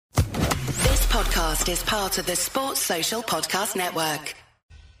podcast is part of the Sports Social Podcast Network.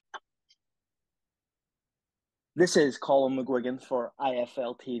 This is Colin McGuigan for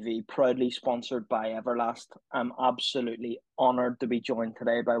IFL TV, proudly sponsored by Everlast. I'm absolutely honoured to be joined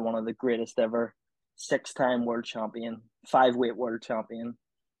today by one of the greatest ever, six-time world champion, five-weight world champion,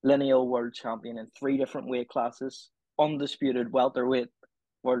 lineal world champion in three different weight classes, undisputed welterweight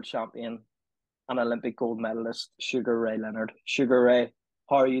world champion, and Olympic gold medalist, Sugar Ray Leonard. Sugar Ray,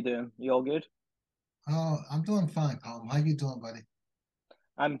 how are you doing? You all good? Oh, I'm doing fine, Colin. How you doing, buddy?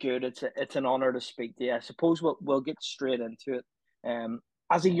 I'm good. It's an honor to speak to you. I suppose we'll get straight into it.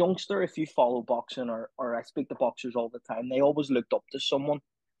 As a youngster, if you follow boxing or I speak to boxers all the time, they always looked up to someone.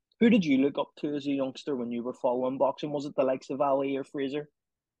 Who did you look up to as a youngster when you were following boxing? Was it the likes of Ali or Fraser?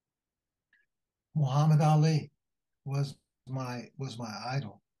 Muhammad Ali was my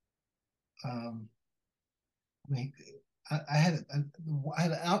idol. Um, I mean, I had an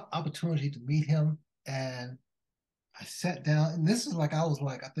opportunity to meet him, and I sat down, and this is like I was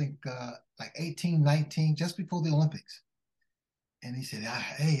like I think like 18, 19, just before the Olympics. And he said,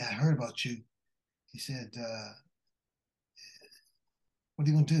 "Hey, I heard about you." He said, "What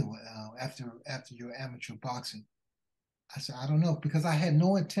are you gonna do after your amateur boxing?" I said, "I don't know," because I had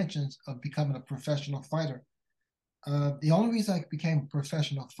no intentions of becoming a professional fighter. The only reason I became a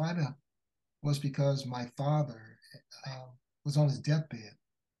professional fighter was because my father was on his deathbed,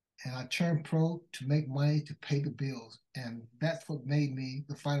 and I turned pro to make money to pay the bills, and that's what made me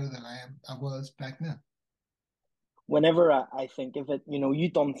the fighter that I was back then. Whenever I think of it,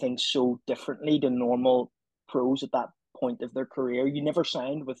 you've done things so differently to normal pros at that point of their career. You never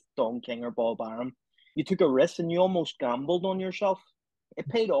signed with Don King or Bob Arum. You took a risk and you almost gambled on yourself. It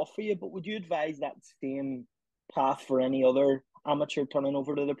paid off for you, but would you advise that same path for any other amateur turning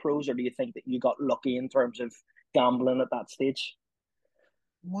over to the pros, or do you think that you got lucky in terms of gambling at that stage?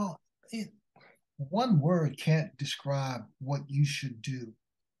 Well, one word can't describe what you should do.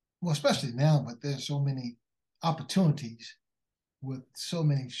 Well, especially now, but there's so many opportunities with so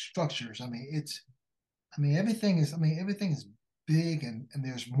many structures. Everything is big, and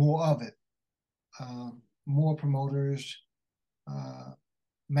there's more of it. More promoters,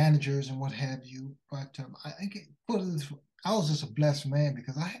 managers, and what have you. But I was just a blessed man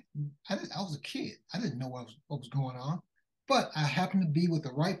because I was a kid. I didn't know what was going on, but I happened to be with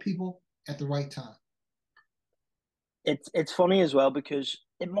the right people at the right time. It's funny as well because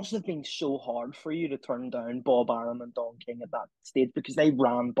it must have been so hard for you to turn down Bob Arum and Don King at that stage because they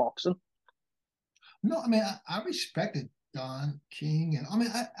ran boxing. No, I respected Don King, and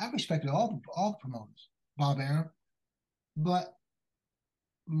I respected all the promoters, Bob Arum, but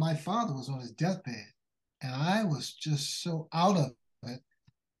my father was on his deathbed, and I was just so out of it.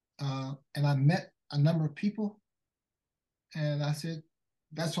 And I met a number of people, and I said,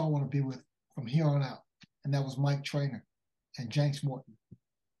 "That's who I want to be with from here on out." And that was Mike Trainer and James Morton.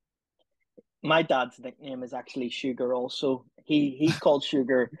 My dad's nickname is actually Sugar. Also, he's called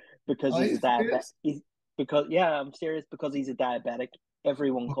Sugar because he's a diabetic. I'm serious, because he's a diabetic.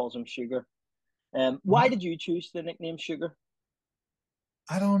 Everyone calls him Sugar. Why did you choose the nickname Sugar?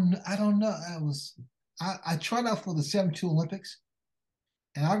 I don't know. I tried out for the '72 Olympics,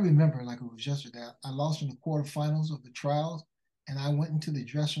 and I remember like it was yesterday. I lost in the quarterfinals of the trials, and I went into the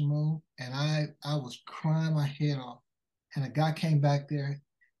dressing room, and I was crying my head off. And a guy came back there,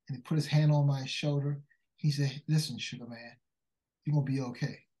 and he put his hand on my shoulder. He said, "Listen, Sugar Man, you're gonna be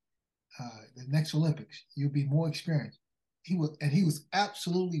okay. The next Olympics, you'll be more experienced." He was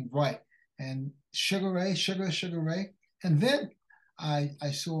absolutely right. And Sugar Ray, Sugar Ray, and then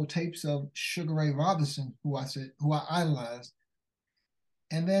I saw tapes of Sugar Ray Robinson, who I idolized.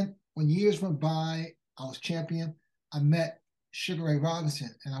 And then when years went by, I was champion. I met Sugar Ray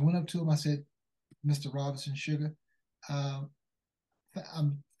Robinson, and I went up to him. I said, "Mr. Robinson, Sugar, I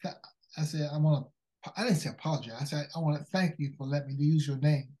said, I didn't say apologize. I said, I want to thank you for letting me use your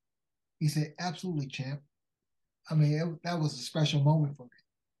name." He said, "Absolutely, champ." That was a special moment for me.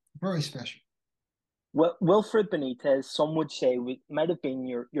 Very special. Well, Wilfred Benitez, some would say, might have been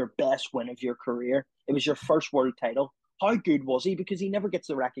your best win of your career. It was your first world title. How good was he? Because he never gets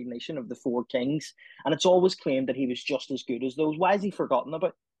the recognition of the four kings, and it's always claimed that he was just as good as those. Why is he forgotten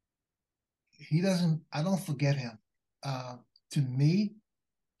about? I don't forget him. To me,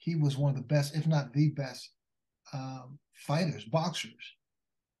 he was one of the best, if not the best, fighters, boxers.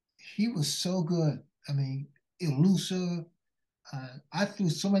 He was so good. Elusive. I threw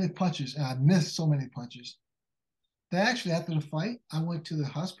so many punches and I missed so many punches that actually after the fight, I went to the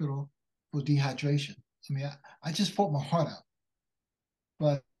hospital for dehydration. I just fought my heart out.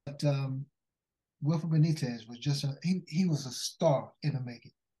 But Wilfred Benitez was he was a star in the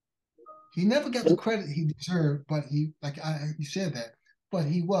making. He never got the credit he deserved, but you said that, but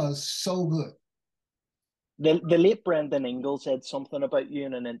he was so good. The late Brendan Ingle said something about you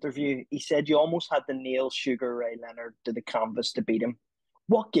in an interview. He said you almost had to nail Sugar Ray Leonard to the canvas to beat him.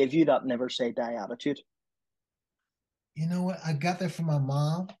 What gave you that never say die attitude? You know what? I got that from my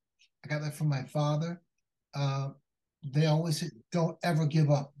mom. I got that from my father. They always said, "Don't ever give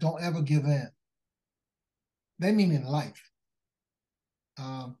up. Don't ever give in." They mean in life.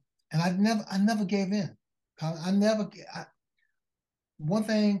 And I never gave in. I never. One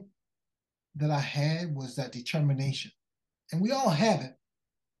thing that I had was that determination, and we all have it,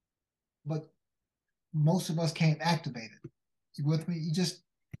 but most of us can't activate it. You with me?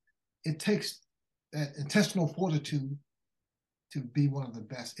 It takes that intestinal fortitude to be one of the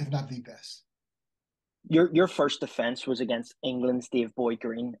best, if not the best. Your first defence was against England's Dave Boy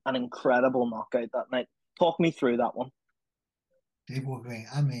Green, an incredible knockout that night. Talk me through that one. Dave Boy Green.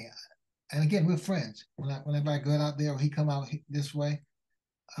 I mean, and again, we're friends. Whenever I go out there or he come out this way,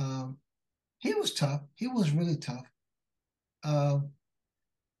 he was tough. He was really tough.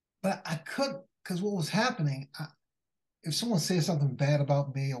 But I couldn't, because what was happening, if someone said something bad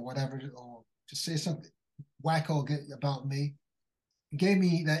about me or whatever, or just say something wacko about me, it gave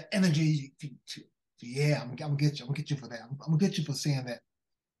me that energy to yeah, I'm gonna get you. I'm gonna get you for that. I'm gonna get you for saying that.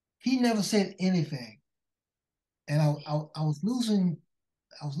 He never said anything, and I was losing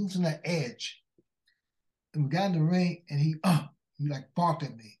that edge. And we got in the ring, and he like barked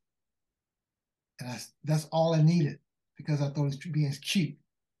at me, and that's all I needed because I thought he was being cute.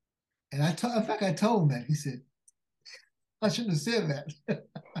 And in fact, I told him that. He said, "I shouldn't have said that."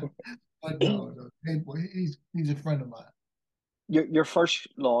 But no, hey, boy, he's a friend of mine. Your first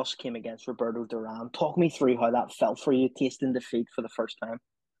loss came against Roberto Duran. Talk me through how that felt for you, tasting defeat for the first time.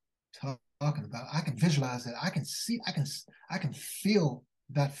 Talking about, I can visualize that. I can see, I can feel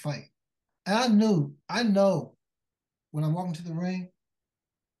that fight. And I know when I'm walking to the ring,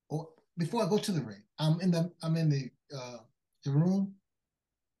 or before I go to the ring, I'm in the room,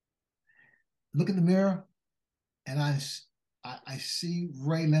 look in the mirror, and I see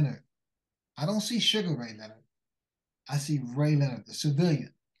Ray Leonard. I don't see Sugar Ray Leonard. I see Ray Leonard, the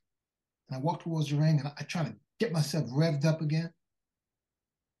civilian. And I walk towards the ring and I try to get myself revved up again.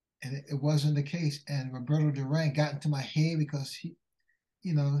 And it wasn't the case. And Roberto Duran got into my head because he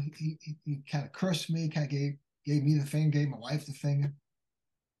kind of cursed me, kind of gave me the finger, gave my wife the finger.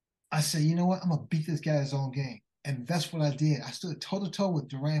 I said, you know what? I'm going to beat this guy at his own game. And that's what I did. I stood toe to toe with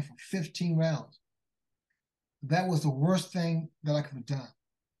Duran for 15 rounds. That was the worst thing that I could have done.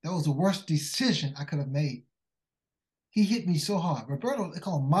 That was the worst decision I could have made. He hit me so hard. Roberto, they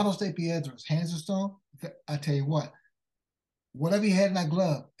call him Manos de Piedras, hands of stone. I tell you what, whatever he had in that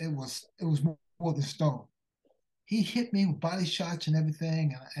glove, it was more than stone. He hit me with body shots and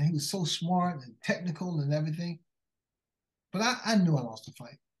everything, and he was so smart and technical and everything. But I knew I lost the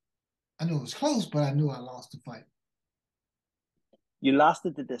fight. I knew it was close, but I knew I lost the fight. You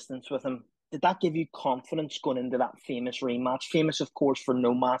lasted the distance with him. Did that give you confidence going into that famous rematch? Famous, of course, for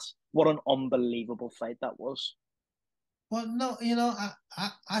no mass. What an unbelievable fight that was. Well, no,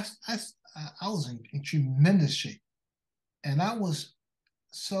 I was in tremendous shape, and I was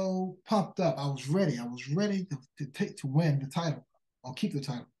so pumped up. I was ready. I was ready to win the title or keep the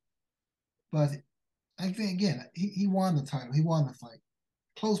title. But I think again, he won the title. He won the fight.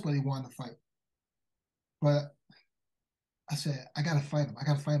 Close, but he won the fight. But I said, I got to fight him. I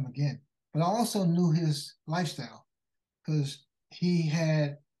got to fight him again. But I also knew his lifestyle because he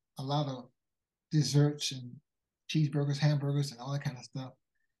had a lot of desserts and cheeseburgers, hamburgers, and all that kind of stuff.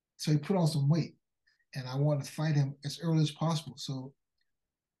 So he put on some weight, and I wanted to fight him as early as possible. So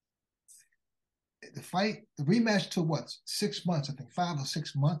the rematch took what, 6 months, I think 5 or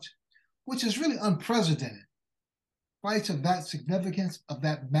 6 months, which is really unprecedented. Fights of that significance, of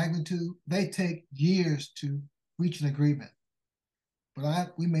that magnitude, they take years to reach an agreement.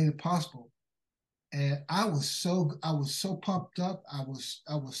 But we made it possible, and I was so pumped up. I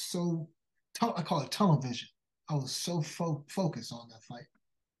call it tunnel vision. I was so focused on that fight.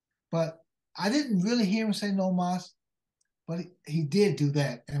 But I didn't really hear him say no mas, but he did do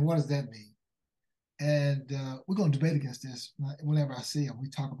that. And what does that mean? And we're going to debate against this whenever I see him. We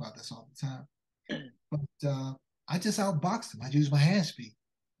talk about this all the time. But I just outboxed him. I used my hand speed,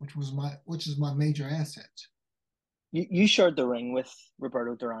 which is my major asset. You shared the ring with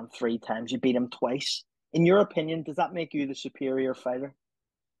Roberto Duran 3 times. You beat him twice. In your opinion, does that make you the superior fighter?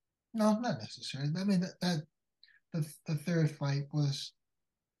 No, not necessarily. I mean, the third fight was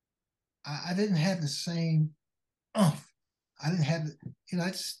I didn't have the same umph. I didn't have I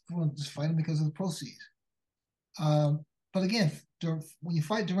just wanted to fight him because of the proceeds. But again, when you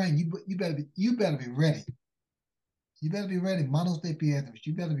fight Duran, you better be ready. You better be ready. Manos de Piedras.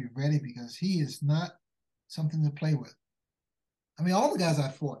 You better be ready because he is not something to play with. I mean, all the guys I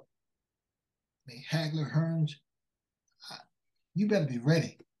fought. I mean, Hagler, Hearns. You better be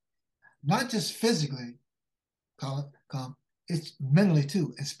ready. Not just physically, Colin. It's mentally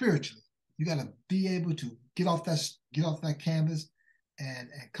too, and spiritually. You got to be able to get off that canvas, and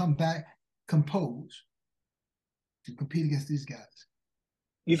come back composed to compete against these guys.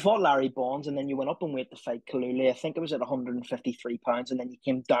 You fought Larry Bonds, and then you went up in weight to fight Kalule. I think it was at 153 pounds, and then you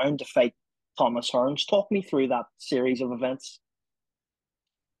came down to fight Thomas Hearns. Talk me through that series of events.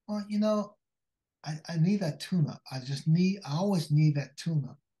 Well, I need that tune-up. I always need that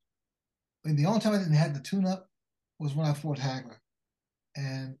tune-up. And the only time I didn't have the tune-up was when I fought Hagler.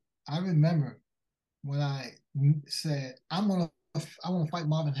 And I remember when I said, I want to fight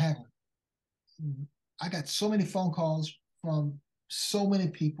Marvin Hagler. I got so many phone calls from so many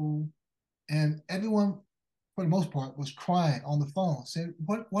people, and everyone, for the most part, was crying on the phone. Said,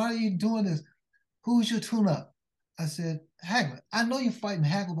 why are you doing this? Who's your tune-up? I said, Hagler. I know you're fighting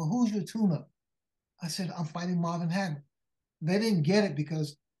Hagler, but who's your tune-up? I said, I'm fighting Marvin Hagler. They didn't get it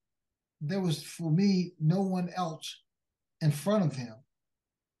because there was, for me, no one else in front of him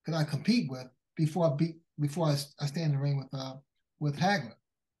could I compete with before I stand in the ring with Hagler.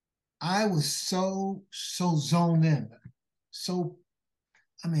 I was so zoned in. So,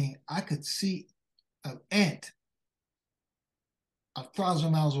 I mean, I could see an ant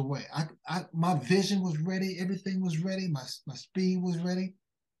 1,000 miles away. My vision was ready. Everything was ready. My speed was ready.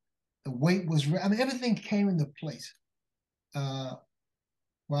 The weight was ready. I mean, everything came into place.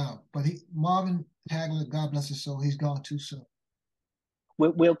 Wow. But Marvin Hagler, God bless his soul, he's gone too soon.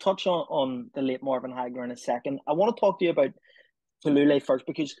 We'll touch on the late Marvin Hagler in a second. I want to talk to you about Kalule first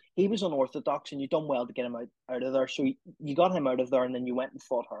because he was unorthodox and you done well to get him out of there. So you got him out of there and then you went and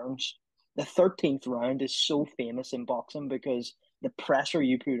fought Hearns. The 13th round is so famous in boxing because the pressure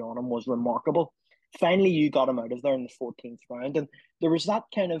you put on him was remarkable. Finally, you got him out of there in the 14th round. And there was that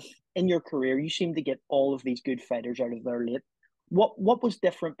kind of, in your career, you seem to get all of these good fighters out of there late. What was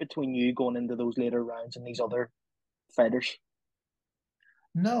different between you going into those later rounds and these other fighters?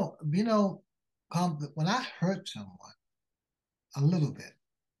 No, when I hurt someone a little bit,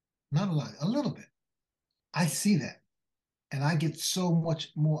 not a lot, a little bit, I see that. And I get so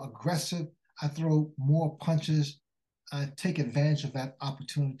much more aggressive. I throw more punches. I take advantage of that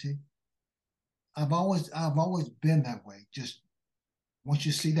opportunity. I've always been that way. Just once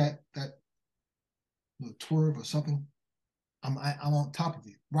you see that little twerve or something, I'm on top of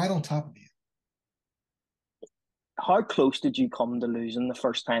you, right on top of you. How close did you come to losing the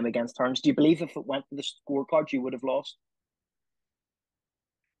first time against Hearns? Do you believe if it went to the scorecards, you would have lost?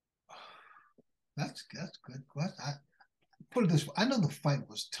 That's good. I put it this way. I know the fight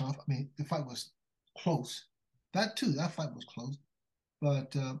was tough. I mean, the fight was close. That fight was close.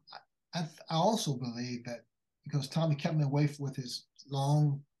 But I also believe that because Tommy kept me away with his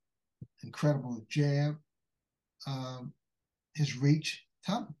long, incredible jab, his reach.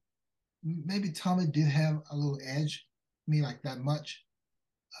 Maybe Tommy did have a little edge, me like that much.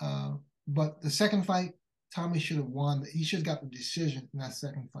 But the second fight, Tommy should have won. He should have got the decision in that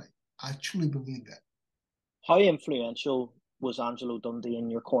second fight. I truly believe that. How influential was Angelo Dundee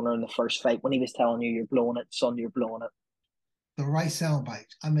in your corner in the first fight when he was telling you, "You're blowing it, son, you're blowing it"? The right sound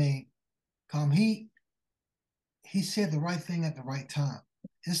bites. I mean, he said the right thing at the right time.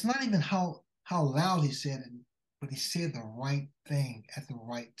 It's not even how loud he said it, but he said the right thing at the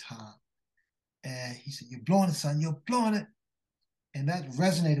right time. And he said, "You're blowing it, son. You're blowing it." And that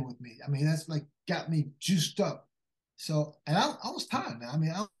resonated with me. I mean, that's like got me juiced up. So, and I was tired now. I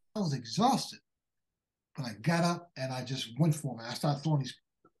mean, I was exhausted. But I got up and I just went for it. I started throwing these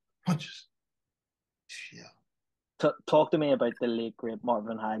punches. Yeah. Talk to me about the late great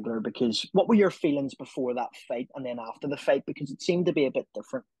Marvin Hagler, because what were your feelings before that fight and then after the fight? Because it seemed to be a bit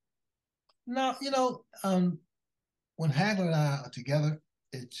different. No, when Hagler and I are together,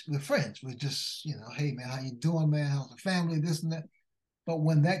 we're friends. We're just, hey man, how you doing, man? How's the family? This and that. But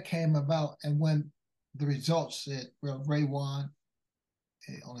when that came about, and when the results said, well, Ray won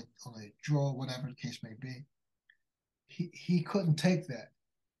on a draw, whatever the case may be, he couldn't take that.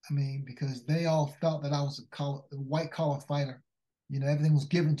 I mean, because they all felt that I was a white collar fighter. Everything was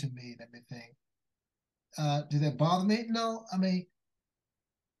given to me and everything. Did that bother me? No, I mean,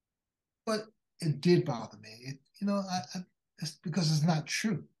 but it did bother me. It's because it's not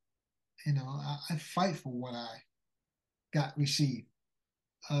true. I fight for what I got received.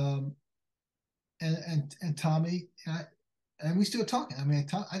 And Tommy, and we still talking. I mean,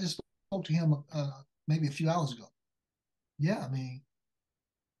 I just spoke to him maybe a few hours ago. yeah, I mean,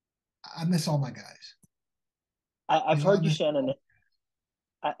 I miss all my guys. I've I heard you miss. say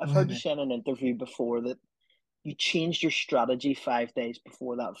I've Go ahead, heard you man. say in an interview before that you changed your strategy 5 days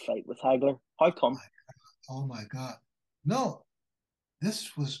before that fight with Hagler. How come? Oh my God. No,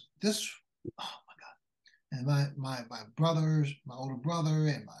 this was this. Oh my God. And my brothers, my older brother,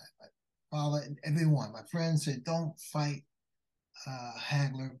 and my father, and everyone, my friends said, "Don't fight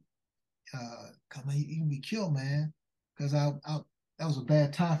Hagler. Cause man, you can be killed, man." Because I that was a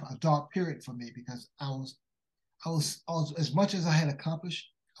bad time, a dark period for me because I was as much as I had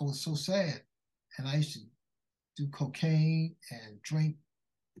accomplished, I was so sad, and I used to do cocaine and drink,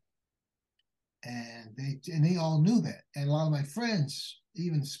 and they all knew that, and a lot of my friends,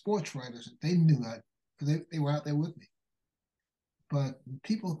 even sports writers, they knew that because they were out there with me. But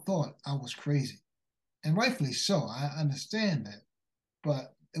people thought I was crazy, and rightfully so. I understand that,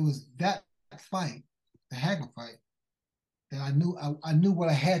 but it was that fight, the Hagler fight, that I knew what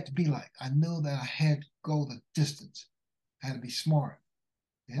I had to be like. I knew that I had to go the distance. I had to be smart.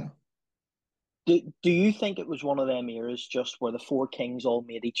 Yeah. Do you think it was one of them eras just where the four kings all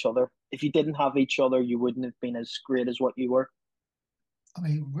made each other? If you didn't have each other, you wouldn't have been as great as what you were. I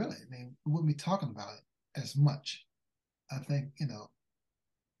mean, really, I mean, we wouldn't be talking about it as much. I think, the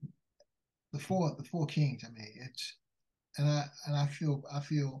four kings. I mean, it's and I feel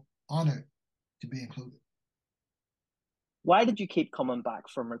honored to be included. Why did you keep coming back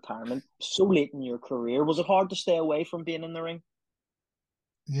from retirement so late in your career? Was it hard to stay away from being in the ring?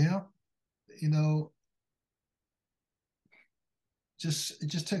 Yeah, you know,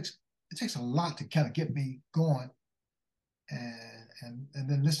 it takes a lot to kind of get me going, and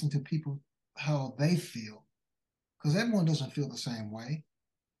then listen to people how they feel because everyone doesn't feel the same way,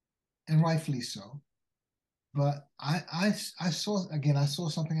 and rightfully so. But I saw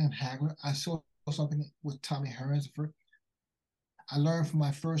something in Hagler. I saw something with Tommy Hearns. I learned from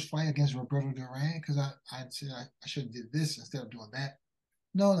my first fight against Roberto Duran because I said I should have did this instead of doing that.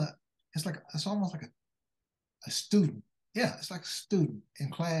 No, no, it's almost like a student. Yeah, it's like a student in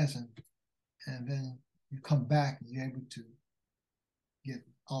class, and then you come back and you're able to get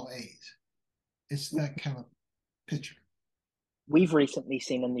all A's. It's that kind of picture. We've recently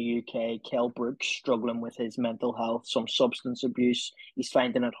seen in the UK Kell Brooks struggling with his mental health, some substance abuse. He's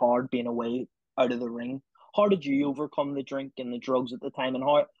finding it hard being away out of the ring. How did you overcome the drink and the drugs at the time? And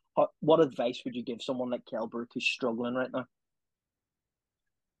what advice would you give someone like Kell Brooks who's struggling right now?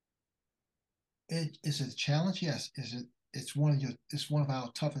 Is it a challenge? Yes. Is it? It's one of our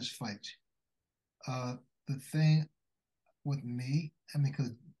toughest fights. Uh, the thing with me, I mean,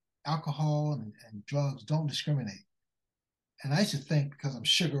 because alcohol and drugs don't discriminate. And I used to think because I'm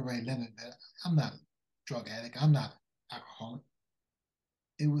Sugar Ray Leonard that I'm not a drug addict. I'm not an alcoholic.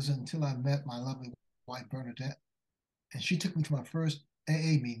 It was until I met my lovely wife Bernadette, and she took me to my first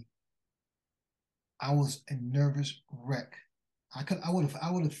AA meeting. I was a nervous wreck. I would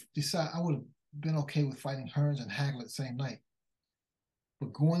have been okay with fighting Hearns and Hagler the same night.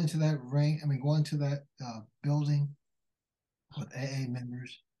 But going into that ring, I mean, going to that building with AA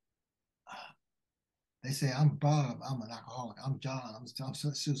members, they say, "I'm Bob. I'm an alcoholic. I'm John. I'm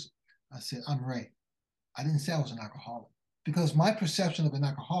Susan." I said, "I'm Ray." I didn't say I was an alcoholic because my perception of an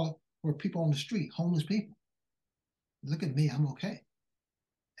alcoholic were people on the street, homeless people. Look at me, I'm okay,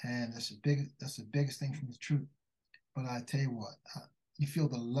 and that's the biggest thing from the truth. But I tell you what, you feel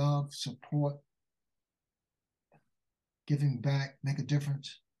the love, support, giving back, make a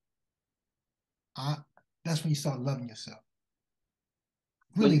difference. I That's when you start loving yourself,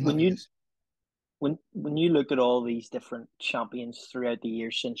 When really when loving you yourself. when you look at all these different champions throughout the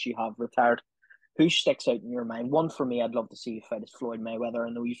years since you have retired, who sticks out in your mind? One for me, I'd love to see you fight is Floyd Mayweather.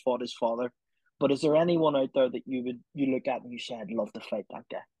 I know you fought his father, but is there anyone out there that you look at and you say, I'd love to fight that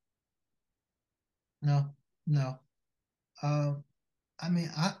guy? No, no. Um, I mean,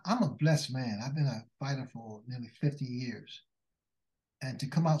 I'm a blessed man. I've been a fighter for nearly 50 years, and to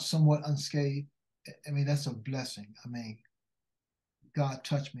come out somewhat unscathed, I mean, that's a blessing. I mean, God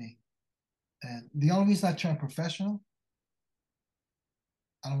touched me, and the only reason I turned professional,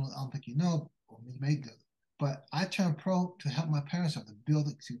 I don't think you know, or you may do, but I turned pro to help my parents out to build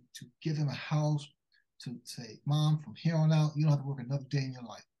it, to give them a house, to say, Mom, from here on out, you don't have to work another day in your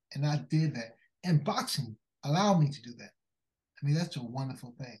life. And I did that. And boxing allowed me to do that. I mean, that's a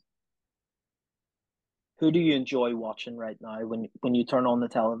wonderful thing. Who do you enjoy watching right now when you turn on the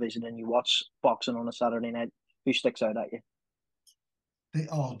television and you watch boxing on a Saturday night? Who sticks out at you? They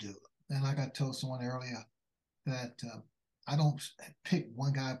all do. And like I told someone earlier, that I don't pick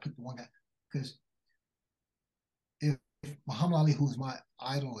one guy, pick one guy, because if Muhammad Ali, who's my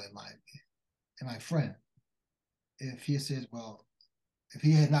idol and my friend, if he said, well, if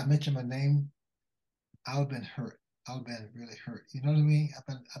he had not mentioned my name, I would have been hurt. I would have been really hurt. You know what I mean?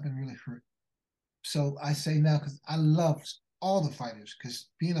 I've been really hurt. So I say now because I love all the fighters, because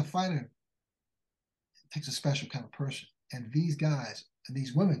being a fighter takes a special kind of person. And these guys and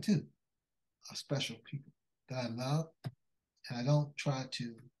these women too are special people that I love, and I don't try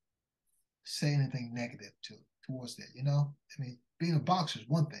to say anything negative towards that. You know, I mean, being a boxer is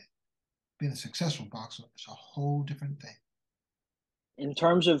one thing. Being a successful boxer is a whole different thing. In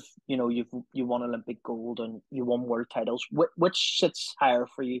terms of, you won Olympic gold and you won world titles, which sits higher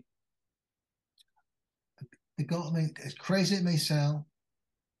for you? The gold, I mean, as crazy it may sound,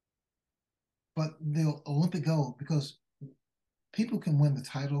 but the Olympic gold, because people can win the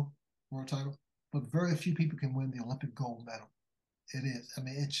title, world title, but very few people can win the Olympic gold medal. It is. I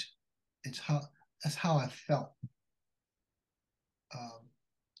mean, that's how I felt,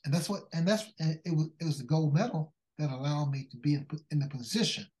 and it was the gold medal that allowed me to be in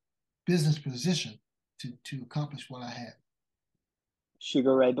the business position, to accomplish what I had.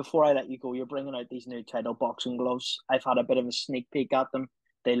 Sugar Ray, before I let you go, you're bringing out these new title boxing gloves. I've had a bit of a sneak peek at them.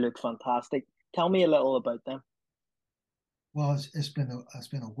 They look fantastic. Tell me a little about them. Well, it's been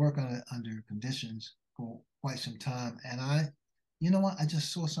a work on it under conditions for quite some time, and you know what? I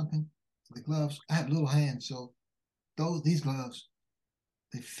just saw something. The gloves. I have little hands, so these gloves,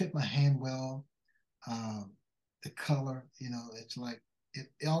 they fit my hand well. The color, it's like it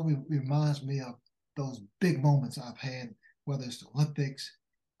always reminds me of those big moments I've had, whether it's the Olympics,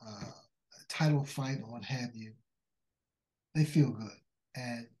 a title fight, or what have you. They feel good,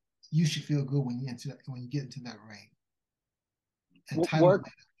 and you should feel good when you get into that ring. And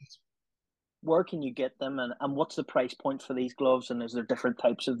where can you get them, and what's the price point for these gloves, and is there different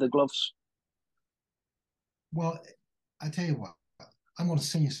types of the gloves? Well, I tell you what, I'm going to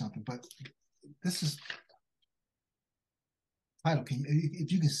send you something, but this is title.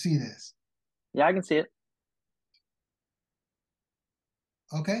 If you can see this? Yeah, I can see it.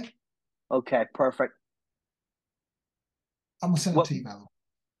 Okay. Okay, perfect. I'm gonna send it to you, by the way.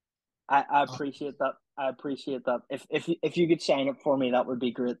 I appreciate that. I appreciate that. If you could sign up for me, that would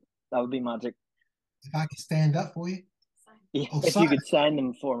be great. That would be magic. If I could stand up for you? Yeah, if you could sign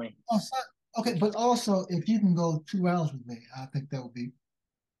them for me. Oh, okay, but also if you can go 2 rounds with me, I think that would be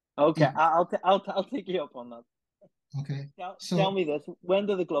okay. I'll take you up on that. Okay. Tell me this: when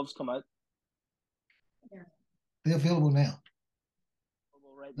do the gloves come out? They're available now.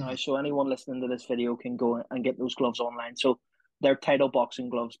 Right now, so anyone listening to this video can go and get those gloves online. So they're title boxing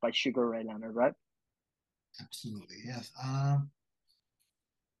gloves by Sugar Ray Leonard, right? Absolutely, yes. I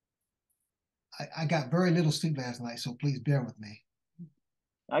got very little sleep last night, so please bear with me.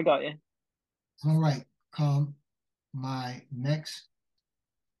 I got you. All right, come my next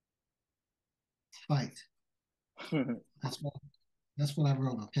fight. That's what I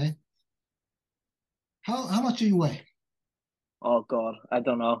wrote. Okay. How much do you weigh? Oh God, I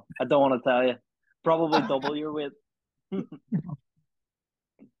don't know. I don't want to tell you. Probably double your weight.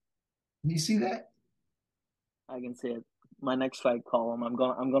 You see that? I can see it. My next fight column. I'm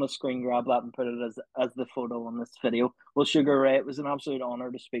gonna screen grab that and put it as the photo on this video. Well, Sugar Ray, it was an absolute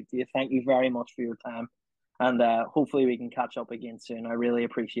honor to speak to you. Thank you very much for your time, and hopefully we can catch up again soon. I really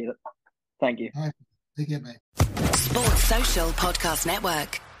appreciate it. Thank you. All right, take care, man. Sports Social Podcast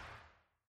Network.